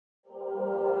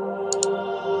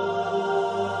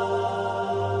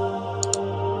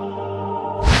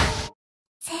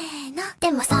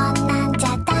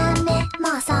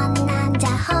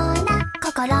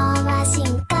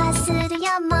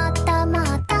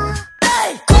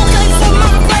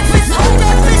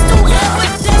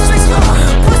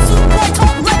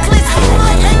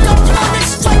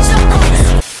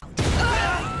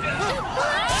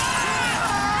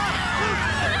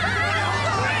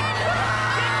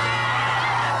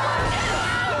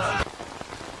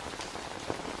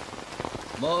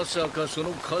まさかそ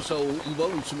の傘を奪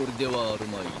うつもりではある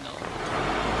まいな。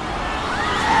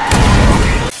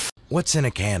 What's in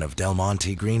a can of Del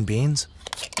Monte green beans?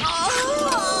 3,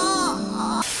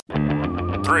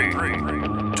 2,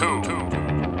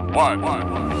 1.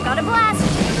 Gotta blast!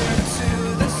 To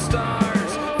the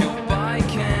stars, you'll buy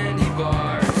candy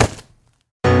bars.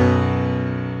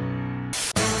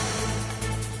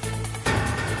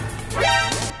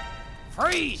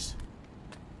 Freeze!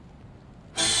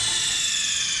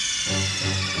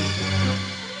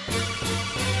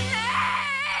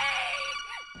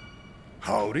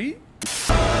 Howdy?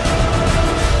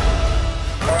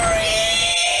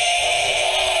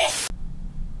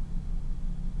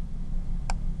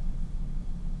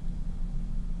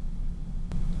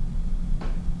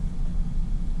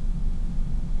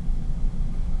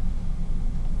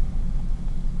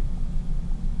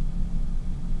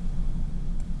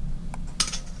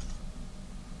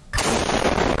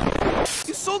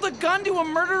 You sold a gun to a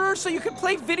murderer so you could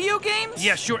play video games?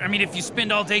 Yeah, sure. I mean, if you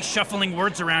spend all day shuffling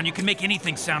words around, you can make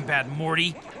anything sound bad,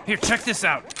 Morty. Here, check this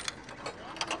out.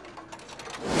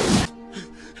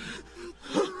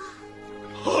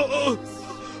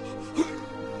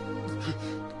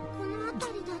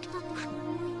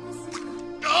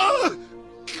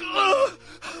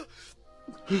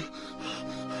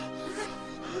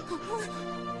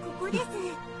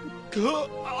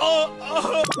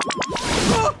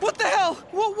 What the hell?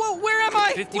 Where am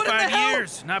I? 55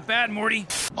 years. Not bad, Morty.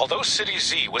 Although City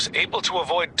Z was able to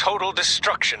avoid total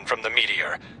destruction from the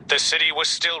meteor, the city was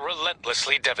still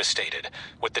relentlessly devastated,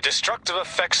 with the destructive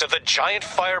effects of the giant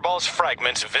fireball's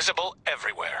fragments visible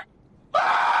everywhere.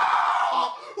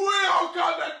 Ah! We all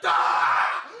gonna die!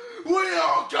 We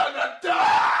all gonna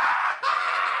die!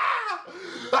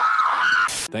 Ah!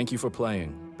 Thank you for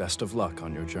playing. Best of luck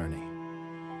on your journey.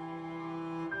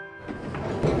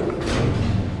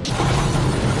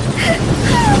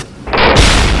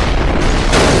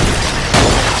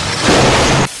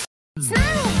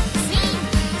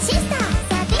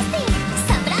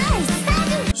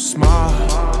 Smile.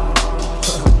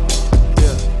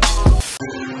 Yeah.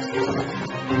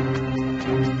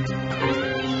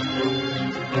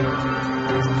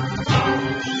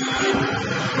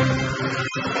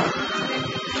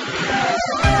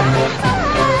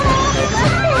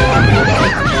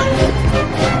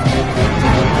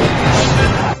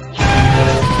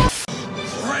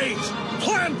 Great!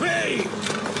 Plan B!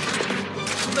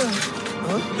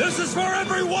 This is for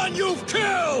everyone you've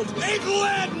killed!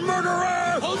 England,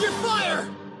 murderer! Hold your fire!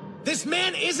 This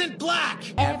man isn't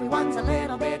black! Everyone's a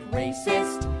little bit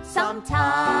racist sometimes.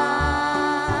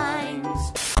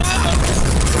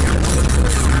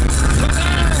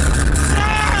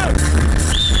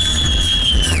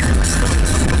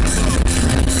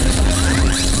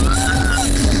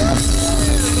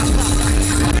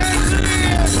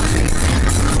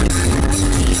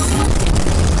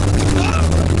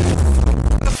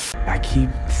 I keep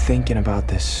thinking about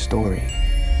this story.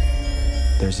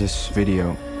 There's this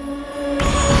video.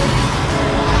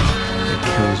 It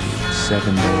kills you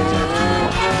 7 days after you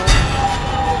watch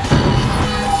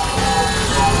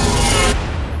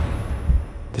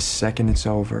it. The second it's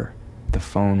over, the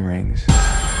phone rings.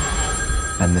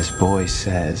 And this boy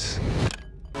says,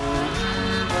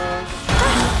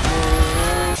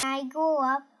 I grow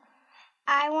up,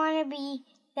 I want to be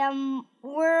the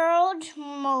world's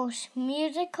most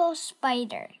musical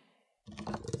spider.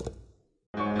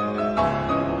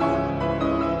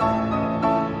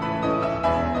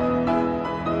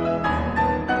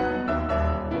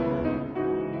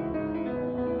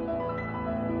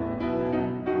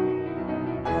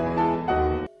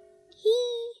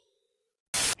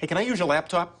 Hey, can I use your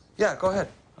laptop? Yeah, go ahead.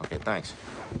 Okay, thanks.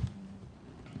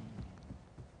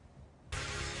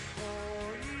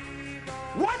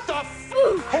 What the f?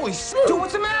 Holy s***, dude,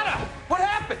 what's the matter? What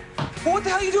happened? Well, what the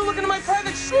hell are you doing looking at my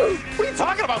private shit? What are you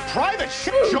talking about? Private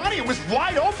shit, Johnny? It was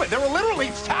wide open. There were literally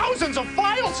thousands of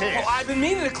files here. Well, I've been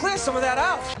meaning to clear some of that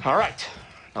out. All right.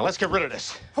 Now let's get rid of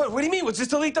this. What do you mean? We'll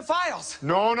just delete the files.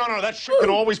 No. That shit can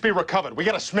always be recovered. We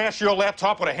gotta smash your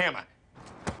laptop with a hammer.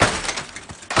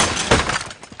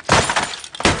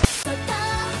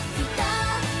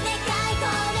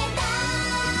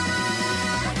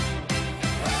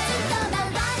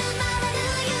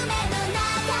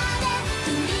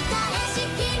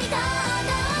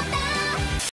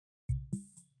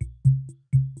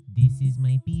 This is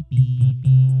my pee-pee.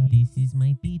 This is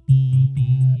my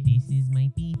pee-pee. This is my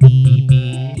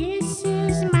pee-pee. This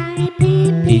is my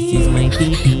pee-pee. This is my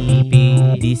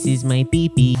pee-pee. This is my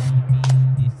pee-pee.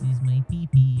 This is my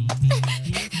pee-pee.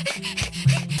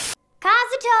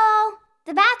 Kazuto,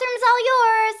 the bathroom's all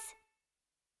yours.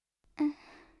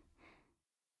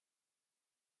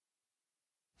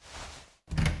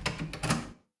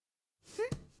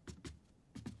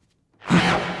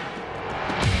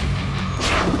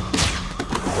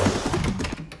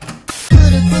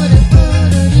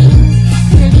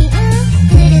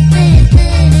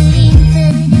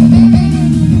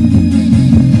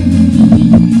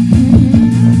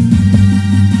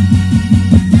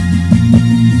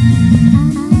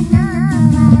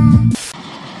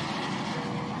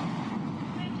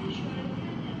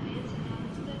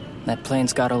 That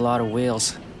plane's got a lot of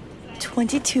wheels.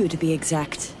 22 to be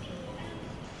exact.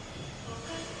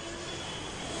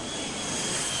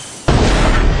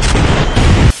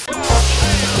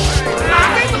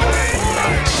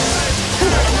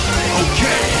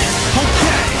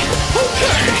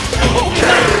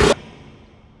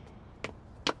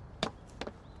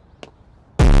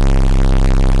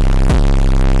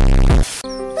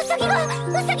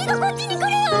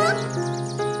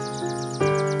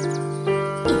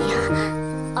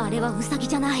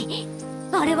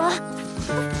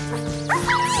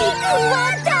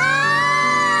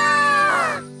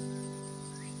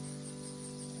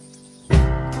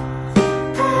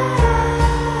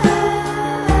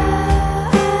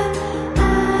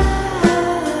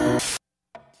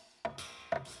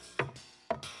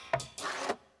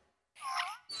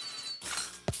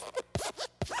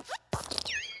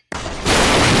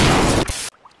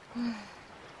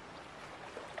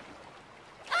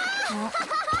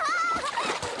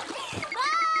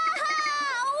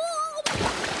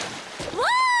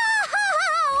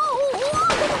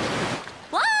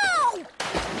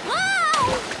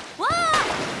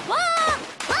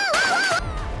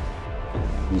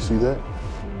 You see that?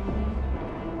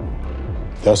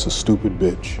 That's a stupid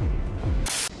bitch.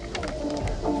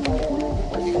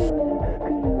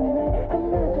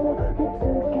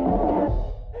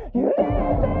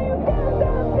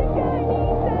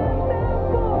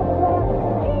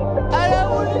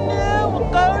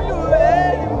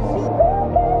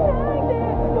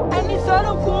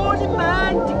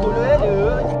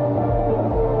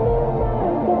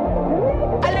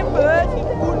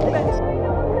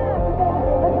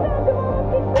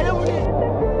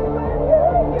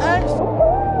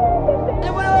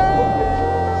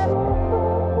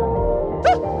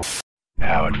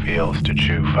 How it feels to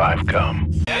chew 5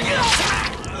 gum.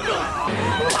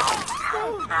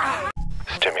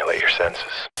 Stimulate your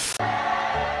senses.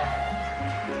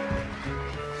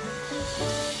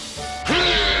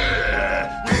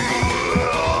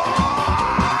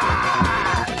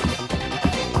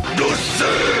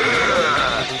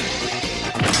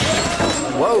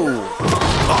 Whoa!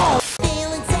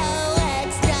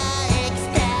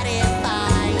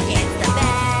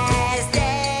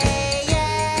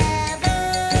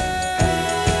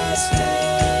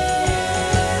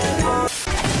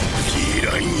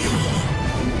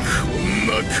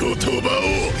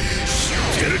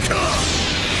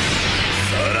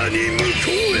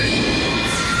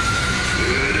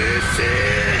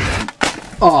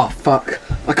 Oh, fuck.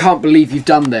 I can't believe you've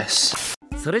done this.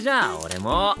 それじゃあ俺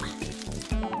も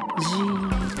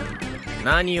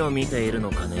何を見ている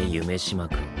のかね、夢島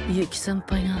君。ゆき先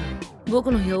輩な、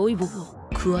僕の八百い棒を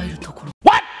加えるところ。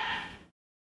What?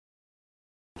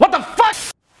 What the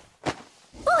fuck?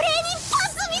 俺にパ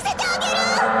ス見せてあげ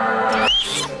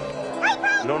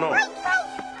る。 No, no.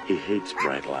 He hates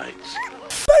bright lights.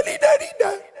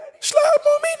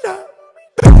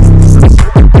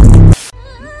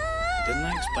 Didn't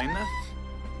I explain that?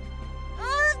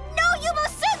 No, you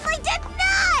most certainly did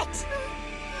not!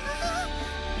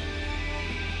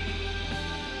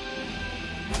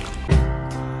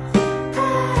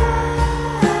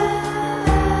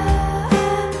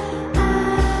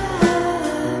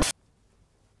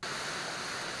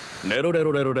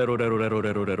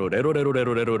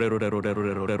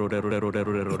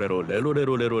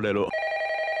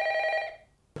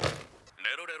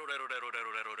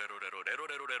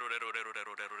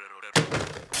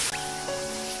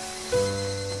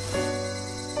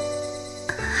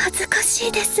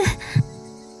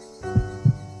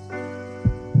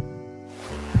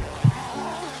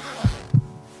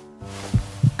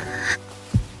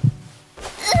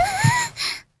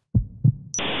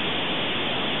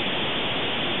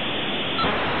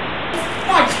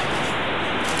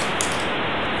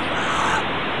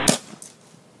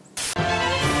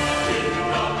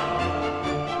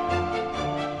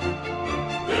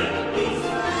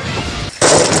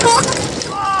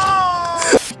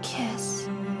 Kiss,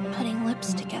 putting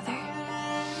lips together.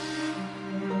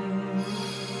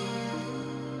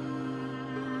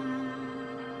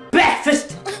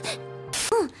 Breakfast!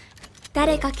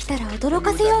 誰か来たら驚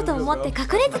かせようと思って隠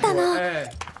れてたの。わーっ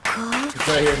て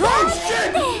店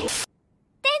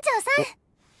長さん、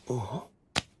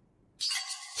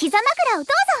膝枕をどう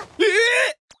ぞ。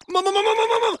マイ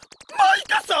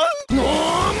カさん、もうあ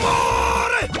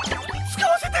れ使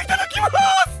わせていただきます。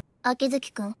秋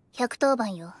月くん、110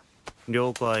番よ。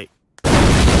了解。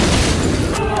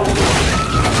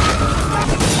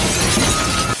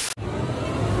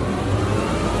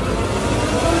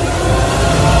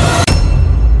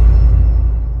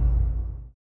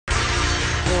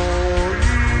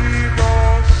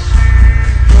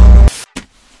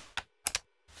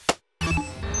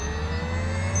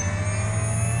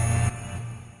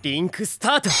リンクス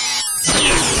タート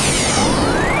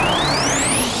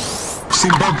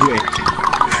Zimbabwe.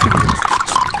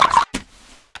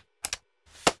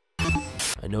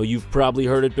 I know you've probably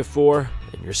heard it before,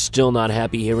 and you're still not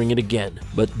happy hearing it again,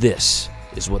 but this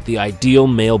is what the ideal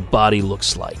male body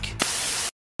looks like.